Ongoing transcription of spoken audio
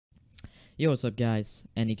Yo, what's up guys,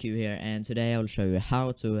 NEQ here, and today I'll show you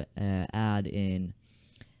how to add in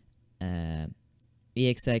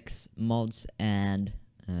EXX mods and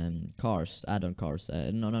cars, add-on cars,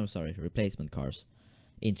 replacement cars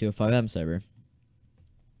into a Fivem server.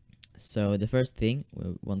 So the first thing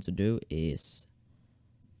we want to do is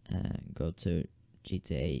go to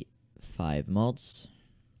GTA 5 mods,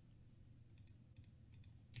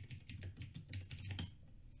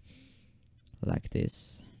 like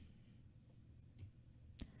this,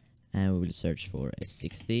 and we will search for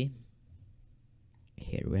S60.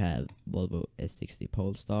 Here we have Volvo S60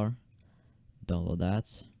 Polestar. Download that,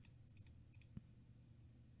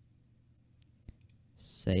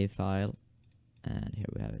 save file, and here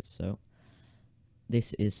we have it. So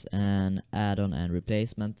this is an add-on and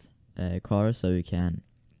replacement car, so you can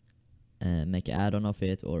make an add-on of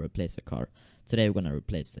it or replace a car. Today we're gonna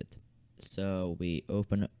replace it. So we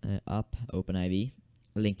open up OpenIV,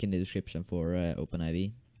 link in the description for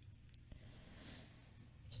OpenIV.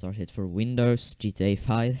 Start it for Windows, GTA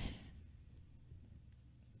 5.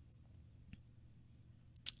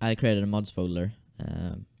 I created a mods folder,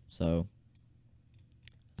 so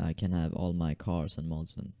I can have all my cars and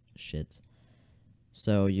mods and shit.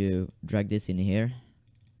 So you drag this in here.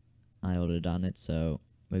 I already done it, so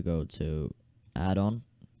we go to add-on,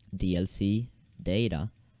 DLC, data,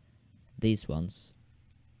 these ones.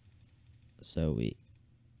 So we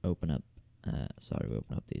open up, we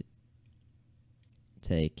open up the,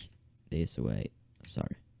 take this away,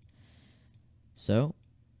 so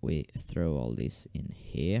we throw all this in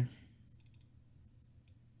here.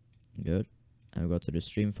 Good. And we go to the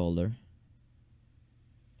stream folder.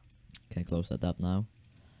 Can close that up now.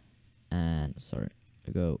 And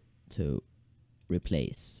we go to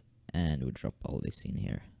replace, and we drop all this in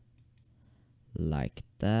here like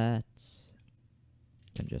that.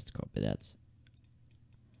 Can just copy that.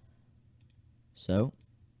 So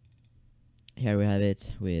here we have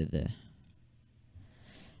it with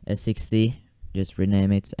S60. Just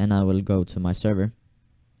rename it, and I will go to my server.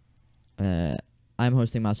 I'm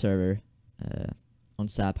hosting my server on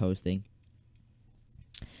SAP hosting.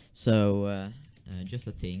 So just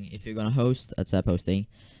a thing, if you're gonna host at SAP hosting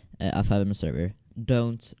a Fivem server,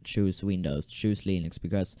 don't choose Windows, choose Linux,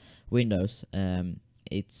 because Windows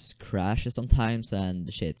it crashes sometimes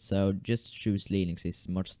and shit. So just choose Linux. It's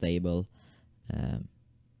much stable.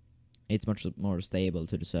 It's much more stable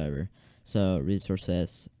to the server. So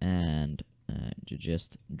resources, and you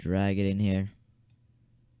just drag it in here.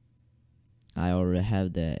 I already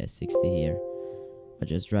have the S60 here. I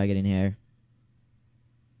just drag it in here.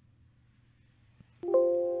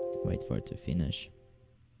 Wait for it to finish.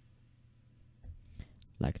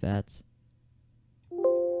 Like that.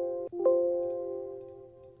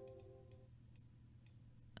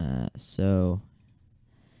 So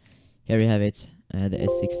here you have it, the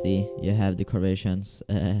S60. You have the correlations,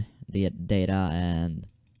 the data, and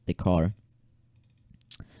the car.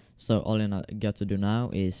 So all you got to do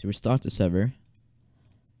now is restart the server,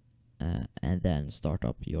 and then start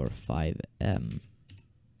up your Fivem.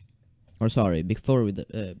 Before we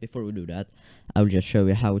do that, I will just show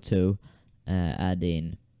you how to add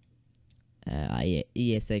in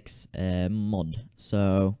ESX mod.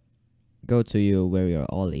 So go to where your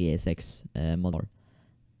all ESX mod are,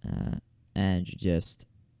 and you just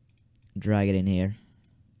drag it in here.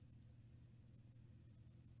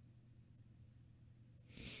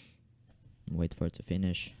 Wait for it to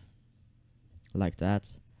finish, like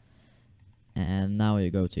that. And now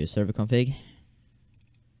you go to your server config.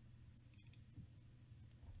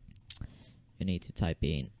 You need to type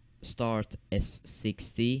in start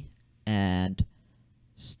S60 and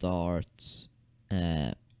start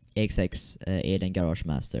XX Eden Garage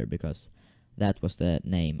Master, because that was the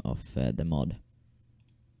name of the mod.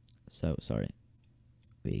 So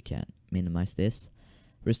we can minimize this.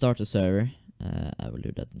 Restart the server. I will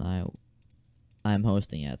do that now. I'm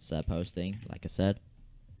hosting at SAP hosting, like I said.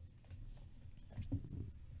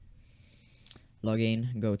 Log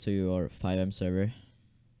in, go to your Fivem server.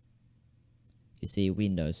 You see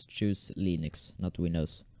Windows, choose Linux, not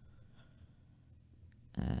Windows.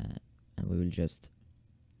 And we will just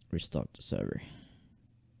restart the server.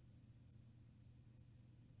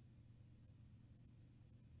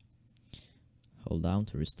 Hold down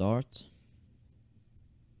to restart.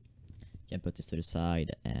 You can put this to the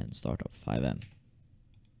side and start up Fivem.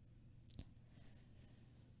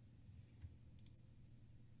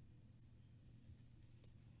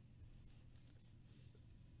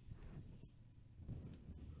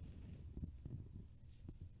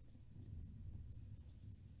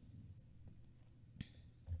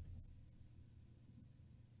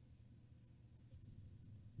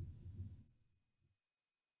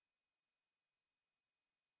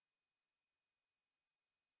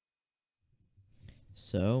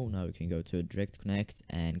 So now we can go to direct connect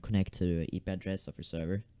and connect to the IP address of your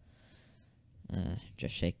server.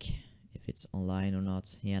 Just check if it's online or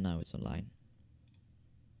not. Yeah, now it's online.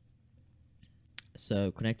 So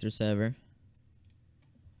connect to the server.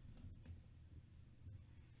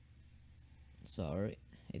 Sorry,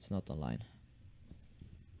 it's not online.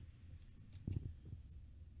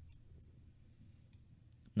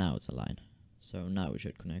 Now it's online. So now we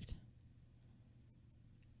should connect.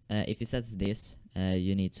 If it says this,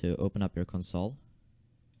 you need to open up your console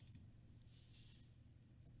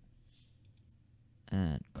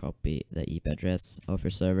and copy the IP address of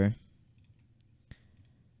your server.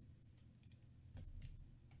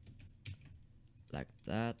 Like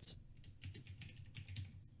that.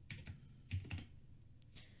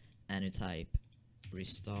 And you type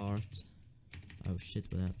restart. Oh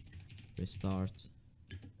shit, what happened? Restart.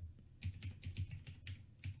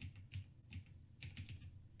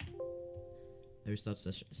 Restart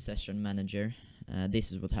session manager.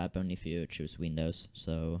 This is what happened if you choose Windows.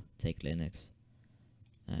 So take Linux.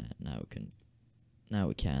 Now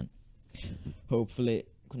we can hopefully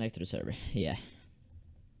connect to the server. Yeah.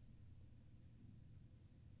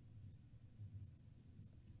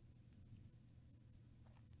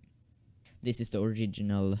 This is the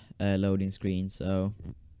original loading screen, so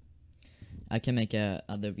I can make a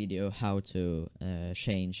other video how to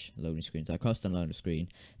change loading screen to a custom loading screen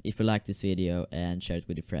if you like this video, and share it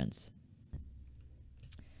with your friends.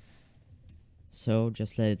 So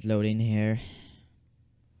just let it load in here.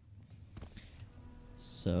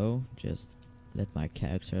 So just let my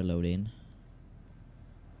character load in.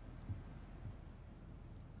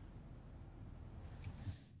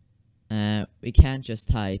 We can't just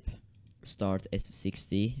type start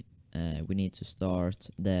S60. We need to start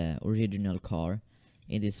the original car.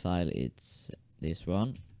 In this file it's this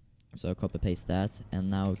one, so copy paste that, and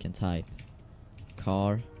now we can type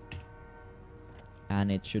car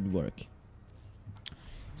and it should work.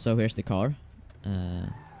 So here's the car.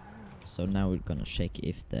 So now we're gonna check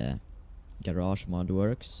if the garage mod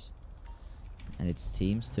works, and it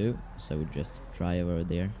seems to, so we'll just drive over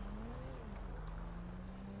there.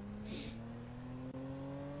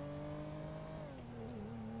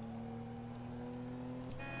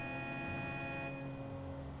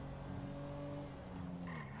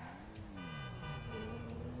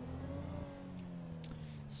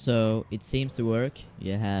 So it seems to work.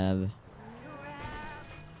 You have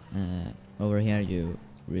over here you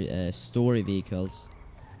store vehicles,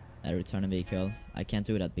 return a vehicle. I can't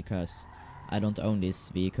do that because I don't own this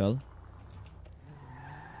vehicle.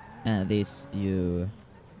 And this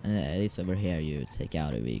over here you take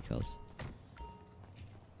out the vehicles,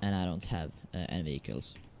 and I don't have any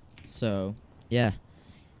vehicles. So yeah,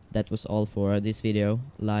 that was all for this video.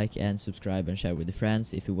 Like and subscribe and share with your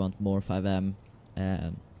friends if you want more Fivem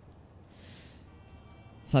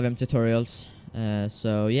tutorials.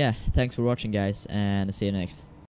 So yeah, thanks for watching guys, and see you next.